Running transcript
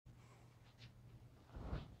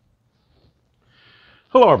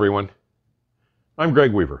Hello everyone, I'm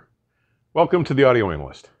Greg Weaver. Welcome to the Audio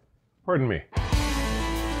Analyst. Pardon me.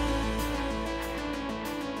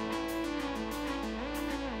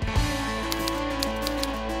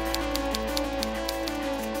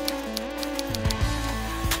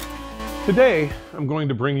 Today I'm going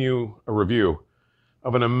to bring you a review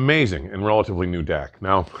of an amazing and relatively new DAC.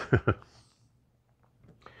 Now,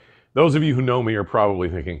 those of you who know me are probably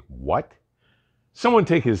thinking, what? Someone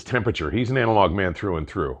take his temperature. He's an analog man through and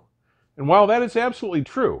through. And while that is absolutely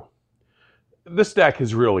true, this DAC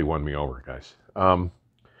has really won me over, guys.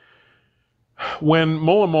 When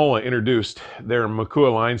Mola Mola introduced their Makua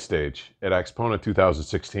line stage at Axpona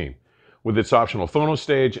 2016, with its optional phono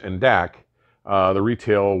stage and DAC, the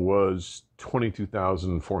retail was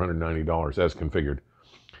 $22,490 as configured.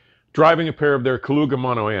 Driving a pair of their Kaluga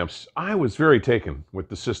mono amps, I was very taken with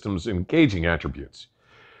the system's engaging attributes.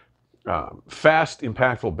 Fast,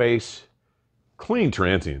 impactful bass, clean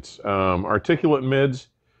transients, articulate mids,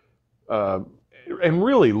 and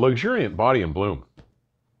really luxuriant body and bloom.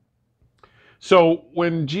 So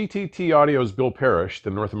when GTT Audio's Bill Parrish, the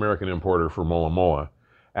North American importer for Mola Mola,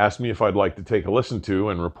 asked me if I'd like to take a listen to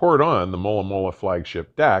and report on the Mola Mola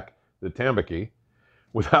flagship DAC, the Tambaqui,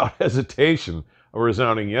 without hesitation, a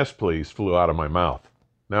resounding yes please flew out of my mouth.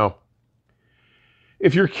 Now,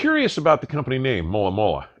 if you're curious about the company name, Mola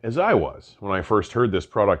Mola, as I was when I first heard this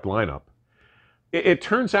product lineup, it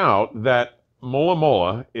turns out that Mola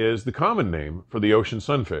Mola is the common name for the ocean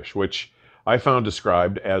sunfish, which I found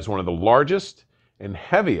described as one of the largest and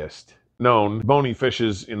heaviest known bony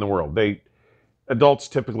fishes in the world. Adults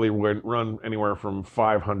typically run anywhere from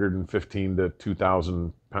 515 to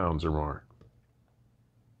 2,000 pounds or more.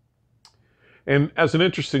 And as an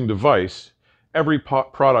interesting device, every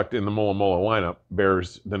product in the Mola Mola lineup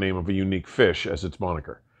bears the name of a unique fish as its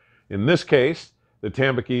moniker. In this case, the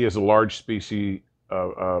Tambaqui is a large species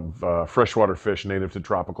of freshwater fish native to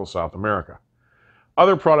tropical South America.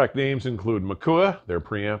 Other product names include Makua, their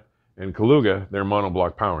preamp, and Kaluga, their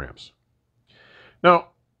monoblock power amps. Now,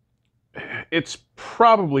 it's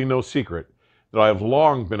probably no secret that I have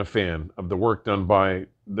long been a fan of the work done by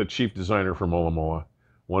the chief designer for Mola Mola,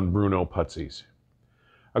 one Bruno Putsies.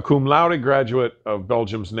 A cum laude graduate of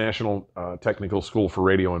Belgium's National Technical School for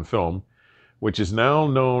Radio and Film, which is now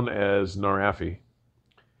known as NARAFI,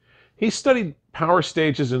 he studied power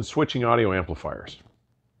stages and switching audio amplifiers.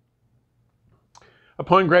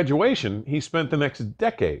 Upon graduation, he spent the next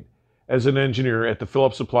decade as an engineer at the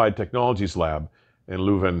Philips Applied Technologies Lab in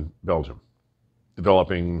Leuven, Belgium,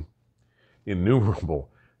 developing innumerable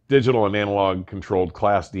digital and analog controlled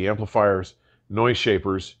Class D amplifiers, noise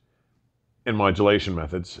shapers, and modulation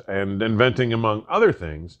methods, and inventing, among other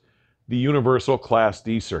things, the Universal Class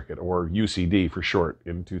D circuit, or UCD for short,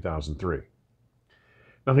 in 2003.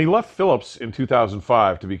 Now, he left Philips in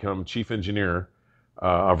 2005 to become chief engineer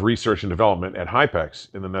of research and development at Hypex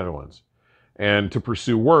in the Netherlands, and to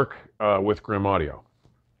pursue work with Grimm Audio.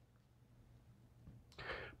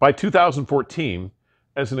 By 2014,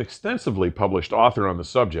 as an extensively published author on the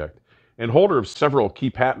subject, and holder of several key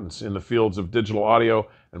patents in the fields of digital audio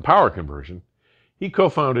and power conversion, he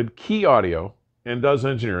co-founded Key Audio and does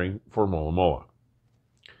engineering for Mola Mola.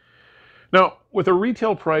 Now, with a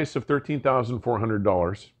retail price of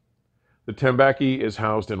 $13,400, the Tambaqui is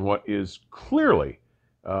housed in what is clearly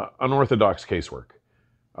unorthodox casework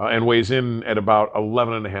and weighs in at about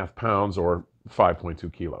 11.5 pounds or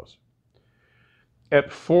 5.2 kilos.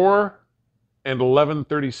 At 4 and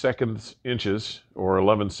 11/32 inches, or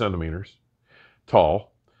 11 centimeters,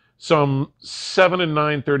 tall, some 7 and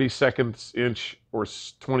 9/32 inch, or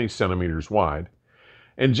 20 centimeters wide,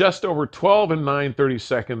 and just over 12 and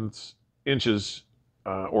 9/32 inches,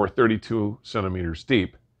 or 32 centimeters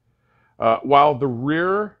deep, while the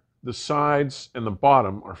rear, the sides, and the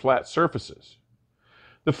bottom are flat surfaces.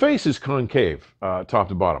 The face is concave, top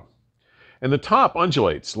to bottom. And the top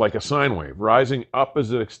undulates like a sine wave, rising up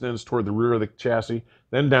as it extends toward the rear of the chassis,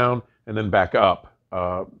 then down, and then back up,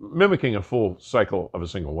 mimicking a full cycle of a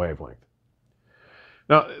single wavelength.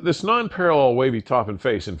 Now, this non-parallel wavy top and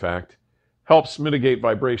face, in fact, helps mitigate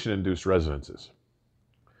vibration-induced resonances.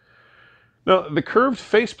 Now, the curved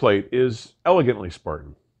faceplate is elegantly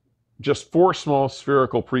Spartan. Just 4 small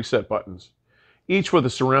spherical preset buttons, each with a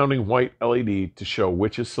surrounding white LED to show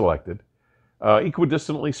which is selected,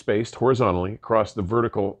 equidistantly spaced horizontally across the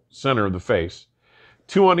vertical center of the face,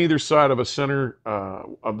 2 on either side of the centered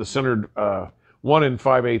 1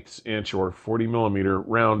 5/8 inch or 40 millimeter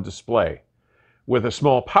round display, with a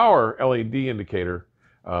small power LED indicator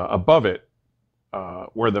above it,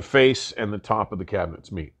 where the face and the top of the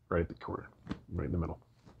cabinets meet, right at the corner, right in the middle.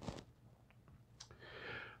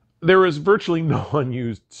 There is virtually no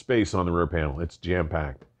unused space on the rear panel. It's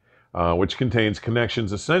jam-packed, which contains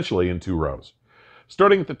connections essentially in 2 rows.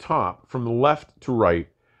 Starting at the top, from the left to right,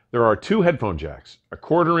 there are 2 headphone jacks, a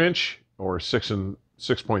 1/4 inch or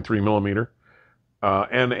 6.3 millimeter,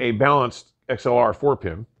 and a balanced XLR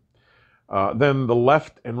 4-pin. Then the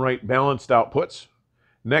left and right balanced outputs.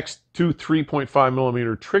 Next, 2 3.5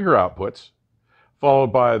 millimeter trigger outputs,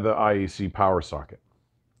 followed by the IEC power socket.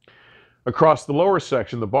 Across the lower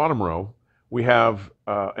section, the bottom row, we have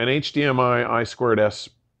an HDMI I2S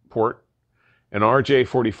port, an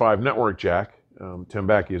RJ45 network jack.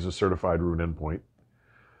 Tambaqui is a certified root endpoint.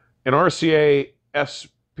 An RCA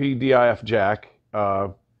SPDIF jack,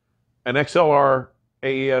 an XLR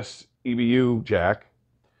AES EBU jack,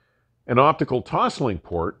 an optical Toslink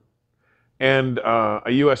port, and a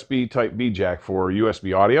USB Type B jack for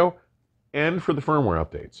USB audio and for the firmware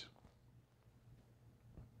updates.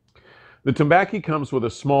 The Tambaqui comes with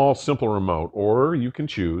a small, simple remote, or you can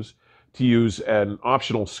choose to use an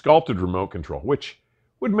optional sculpted remote control, which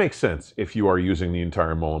would make sense if you are using the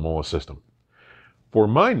entire Mola Mola system. For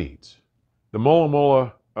my needs, the Mola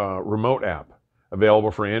Mola remote app,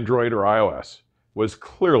 available for Android or iOS, was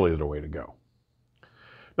clearly the way to go.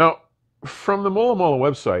 Now, from the Mola Mola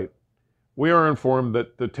website, we are informed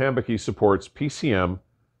that the Tambaqui supports PCM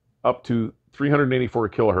up to 384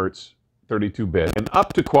 kilohertz, 32-bit, and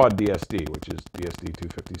up to quad DSD, which is DSD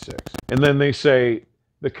 256. And then they say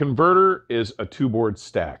the converter is a 2-board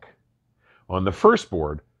stack. On the first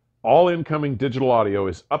board, all incoming digital audio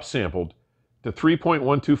is upsampled to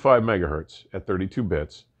 3.125 megahertz at 32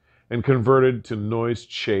 bits and converted to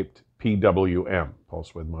noise-shaped PWM,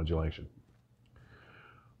 pulse width modulation.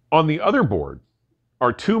 On the other board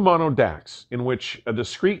are 2 mono DACs, in which a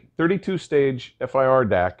discrete 32-stage FIR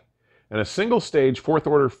DAC and a single-stage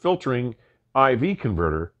 4th-order filtering IV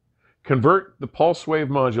converter convert the pulse wave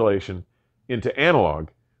modulation into analog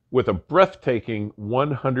with a breathtaking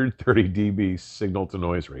 130 dB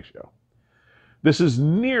signal-to-noise ratio. This is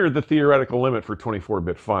near the theoretical limit for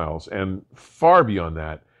 24-bit files, and far beyond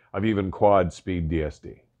that of even quad-speed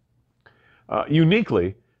DSD.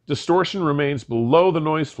 Uniquely, distortion remains below the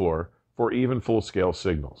noise floor for even full-scale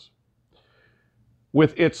signals.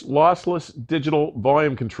 With its lossless digital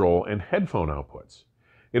volume control and headphone outputs,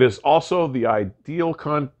 it is also the ideal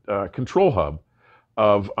control hub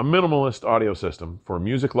of a minimalist audio system for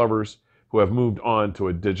music lovers who have moved on to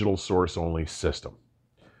a digital source-only system.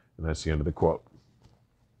 And that's the end of the quote.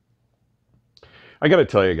 I got to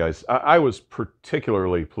tell you guys, I was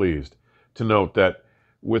particularly pleased to note that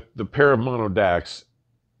with the pair of mono DACs,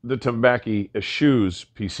 the Tambaqui eschews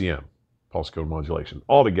PCM, pulse code modulation,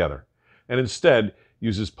 altogether, and instead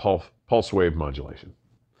uses pulse wave modulation.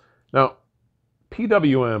 Now,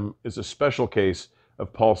 PWM is a special case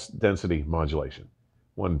of pulse density modulation,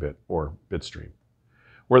 1-bit or bit stream,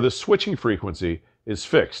 where the switching frequency is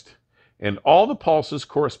fixed, and all the pulses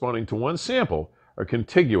corresponding to one sample are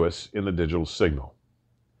contiguous in the digital signal.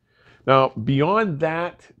 Now, beyond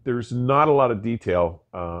that, there's not a lot of detail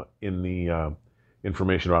in the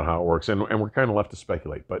information about how it works, and we're kind of left to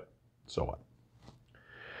speculate, but so what?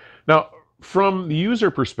 Now, from the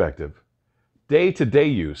user perspective, day-to-day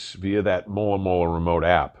use via that Mola Mola remote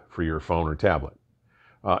app for your phone or tablet,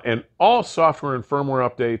 and all software and firmware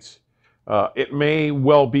updates, it may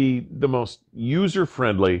well be the most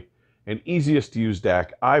user-friendly and easiest to use DAC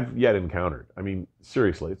I've yet encountered. I mean,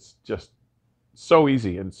 seriously, it's just so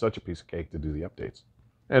easy and such a piece of cake to do the updates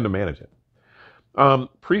and to manage it.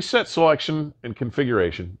 Preset selection and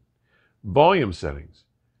configuration, volume settings,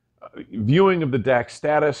 viewing of the DAC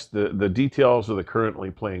status, the details of the currently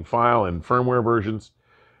playing file and firmware versions,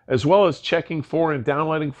 as well as checking for and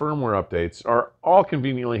downloading firmware updates are all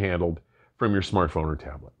conveniently handled from your smartphone or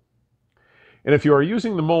tablet. And if you are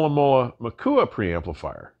using the Mola Mola Makua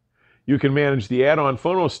preamplifier, you can manage the add-on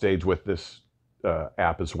phono stage with this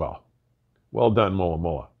app as well. Well done, Mola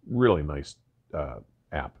Mola. Really nice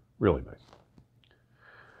app. Really nice.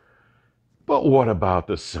 But what about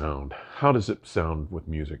the sound? How does it sound with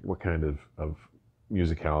music? What kind of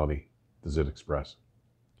musicality does it express?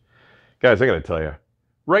 Guys, I got to tell you,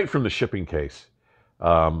 right from the shipping case,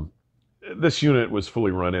 this unit was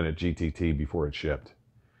fully run in at GTT before it shipped.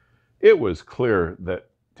 It was clear that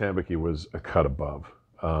Tambaqui was a cut above.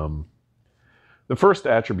 The first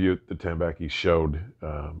attribute that Tambaqui showed,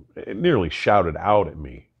 it nearly shouted out at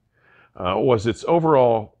me, was its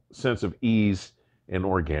overall sense of ease and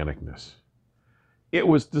organicness. It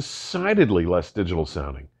was decidedly less digital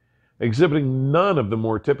sounding, exhibiting none of the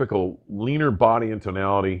more typical leaner body and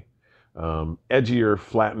tonality, edgier,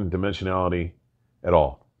 flattened dimensionality at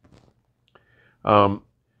all.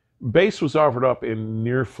 Bass was offered up in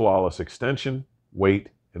near flawless extension, weight,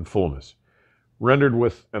 and fullness, rendered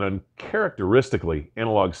with an uncharacteristically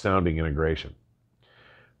analog sounding integration.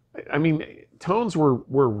 I mean, tones were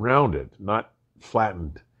rounded, not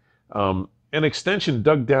flattened. An extension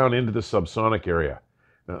dug down into the subsonic area.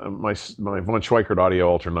 My von Schweikert Audio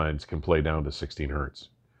Ultra 9s can play down to 16 hertz.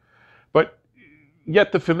 But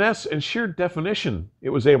yet the finesse and sheer definition it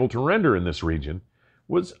was able to render in this region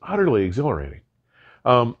was utterly exhilarating.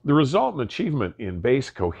 The resultant achievement in bass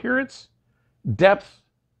coherence, depth,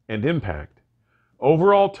 and impact,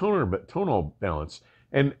 overall tonal balance,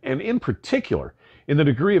 and in particular, in the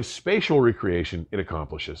degree of spatial recreation it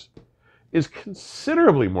accomplishes, is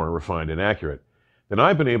considerably more refined and accurate than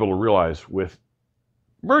I've been able to realize with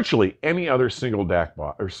virtually any other single box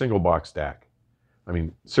DAC. I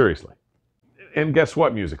mean, seriously. And guess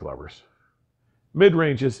what, music lovers?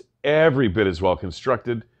 Mid-range is every bit as well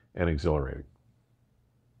constructed and exhilarating.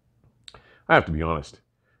 I have to be honest.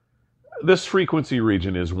 This frequency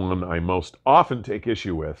region is one I most often take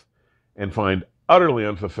issue with and find utterly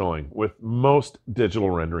unfulfilling with most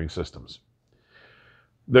digital rendering systems.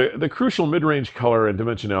 The crucial mid-range color and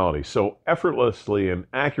dimensionality, so effortlessly and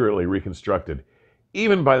accurately reconstructed,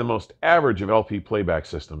 even by the most average of LP playback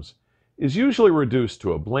systems, is usually reduced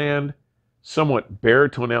to a bland, somewhat bare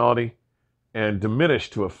tonality and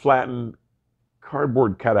diminished to a flattened,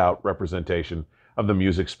 cardboard cutout representation of the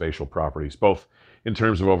music's spatial properties, both in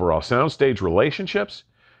terms of overall soundstage relationships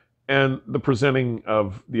and the presenting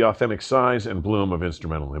of the authentic size and bloom of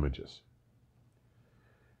instrumental images.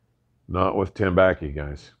 Not with Tambaqui,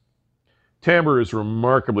 guys. Timbre is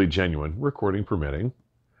remarkably genuine, recording permitting,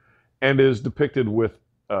 and is depicted with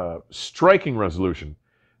striking resolution,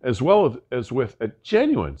 as well as with a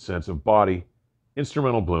genuine sense of body,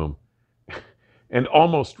 instrumental bloom, and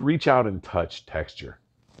almost reach out and touch texture.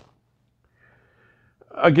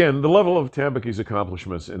 Again, the level of Tambaqui's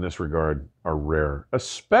accomplishments in this regard are rare,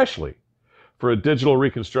 especially for a digital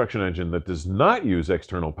reconstruction engine that does not use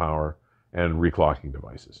external power and reclocking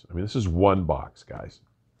devices. I mean, this is one box, guys.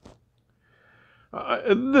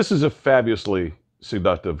 This is a fabulously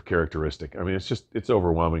seductive characteristic. I mean, it's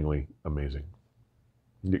overwhelmingly amazing.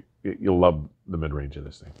 You'll love the mid-range of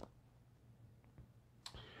this thing.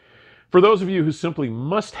 For those of you who simply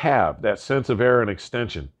must have that sense of air and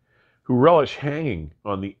extension, who relish hanging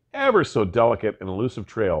on the ever so delicate and elusive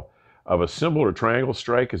trail of a cymbal or triangle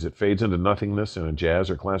strike as it fades into nothingness in a jazz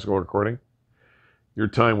or classical recording, your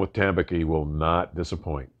time with Tambaqui will not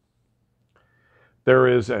disappoint. There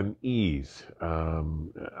is an ease,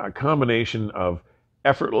 a combination of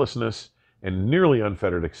effortlessness and nearly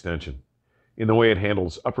unfettered extension in the way it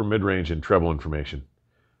handles upper mid-range and treble information,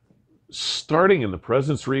 starting in the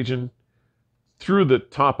presence region through the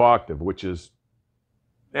top octave, which is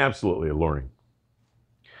absolutely alluring.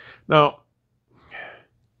 Now,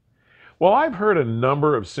 while I've heard a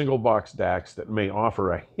number of single box DACs that may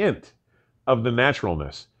offer a hint of the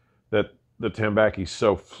naturalness that the Tambaqui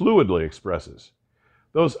so fluidly expresses,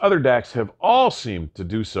 those other DACs have all seemed to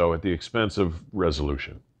do so at the expense of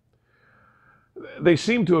resolution. They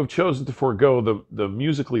seem to have chosen to forego the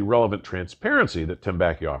musically relevant transparency that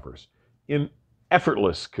Tambaqui offers in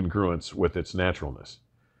effortless congruence with its naturalness.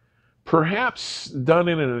 Perhaps done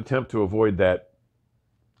in an attempt to avoid that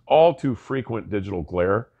all too frequent digital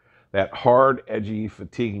glare, that hard, edgy,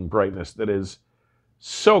 fatiguing brightness that is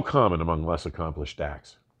so common among less accomplished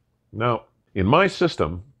DACs. Now, in my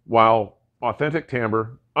system, while authentic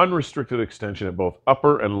timbre, unrestricted extension at both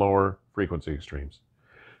upper and lower frequency extremes,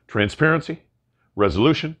 transparency,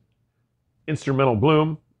 resolution, instrumental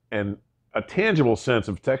bloom, and a tangible sense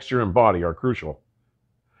of texture and body are crucial.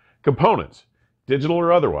 Components, digital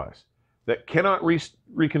or otherwise, that cannot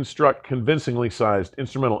reconstruct convincingly sized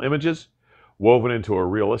instrumental images woven into a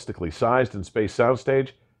realistically sized and spaced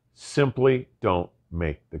soundstage simply don't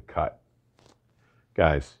make the cut.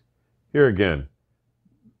 Guys, here again,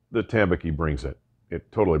 the Tambaqui brings it. It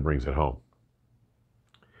totally brings it home.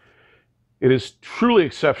 It is truly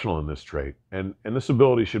exceptional in this trait, and this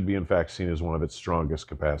ability should be in fact seen as one of its strongest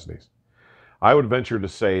capacities. I would venture to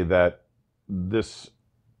say that this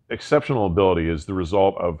exceptional ability is the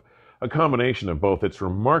result of a combination of both its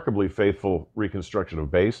remarkably faithful reconstruction of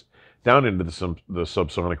bass down into the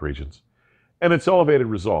subsonic regions, and its elevated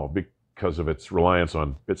resolve because of its reliance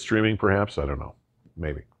on bit streaming, perhaps? I don't know.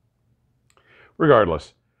 Maybe.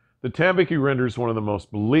 Regardless, the Tambaqui renders one of the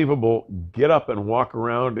most believable get up and walk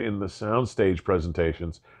around in the soundstage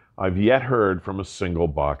presentations I've yet heard from a single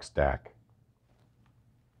box DAC.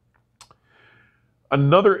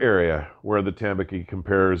 Another area where the Tambaqui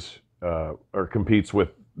compares or competes with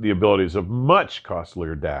the abilities of much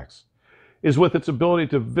costlier DACs is with its ability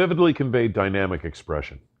to vividly convey dynamic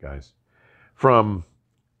expression, guys. From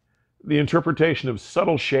the interpretation of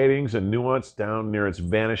subtle shadings and nuance down near its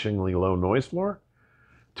vanishingly low noise floor,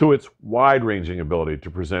 to its wide-ranging ability to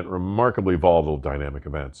present remarkably volatile dynamic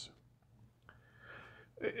events.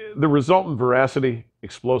 The resultant veracity,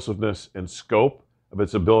 explosiveness, and scope of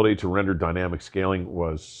its ability to render dynamic scaling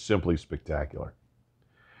was simply spectacular.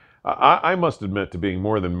 I must admit to being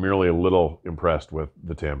more than merely a little impressed with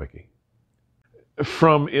the Tambaqui.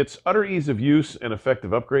 From its utter ease of use and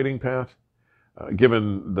effective upgrading path,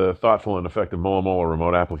 given the thoughtful and effective Mola Mola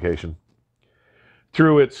remote application,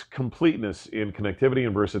 through its completeness in connectivity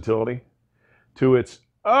and versatility, to its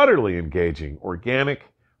utterly engaging, organic,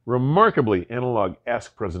 remarkably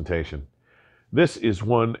analog-esque presentation, this is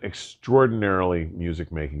one extraordinarily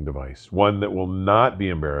music-making device, one that will not be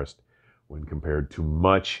embarrassed when compared to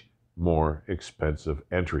much more expensive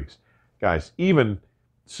entries. Guys, even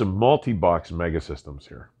some multi-box mega systems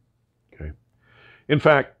here. Okay. In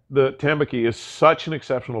fact, the Tambaqui is such an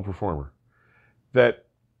exceptional performer that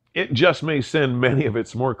it just may send many of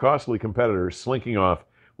its more costly competitors slinking off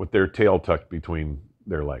with their tail tucked between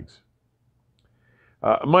their legs.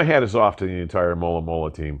 My hat is off to the entire Mola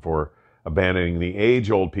Mola team for abandoning the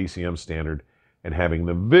age-old PCM standard and having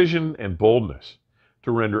the vision and boldness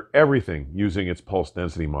to render everything using its pulse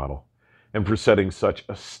density model, and for setting such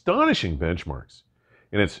astonishing benchmarks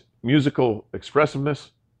in its musical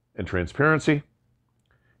expressiveness and transparency,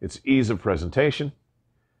 its ease of presentation,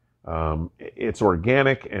 its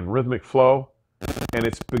organic and rhythmic flow, and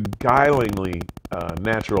its beguilingly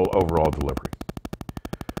natural overall delivery.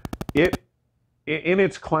 In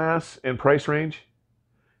its class and price range,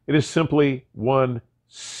 it is simply one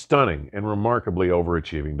stunning and remarkably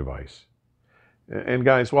overachieving device. And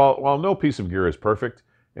guys, while no piece of gear is perfect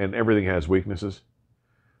and everything has weaknesses,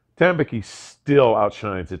 Tambaqui still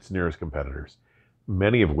outshines its nearest competitors,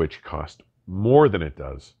 many of which cost more than it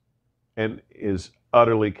does, and is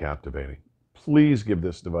utterly captivating. Please give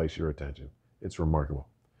this device your attention. It's remarkable.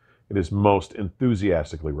 It is most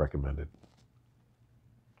enthusiastically recommended.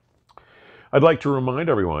 I'd like to remind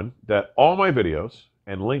everyone that all my videos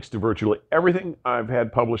and links to virtually everything I've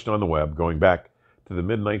had published on the web going back to the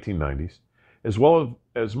mid-1990s, as well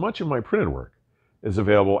as much of my printed work, is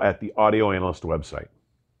available at the Audio Analyst website.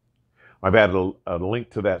 I've added a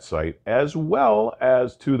link to that site, as well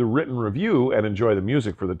as to the written review at Enjoy the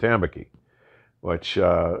Music for the Tambaqui, which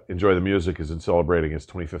Enjoy the Music is celebrating its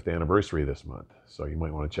 25th anniversary this month, so you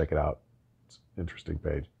might want to check it out. It's an interesting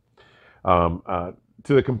page.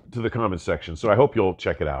 To the comments section, so I hope you'll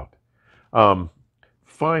check it out.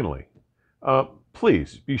 Finally,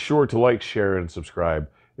 please be sure to like, share, and subscribe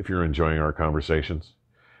if you're enjoying our conversations.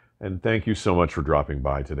 And thank you so much for dropping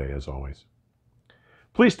by today, as always.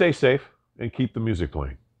 Please stay safe and keep the music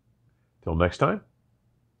playing. Till next time,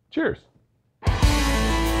 cheers.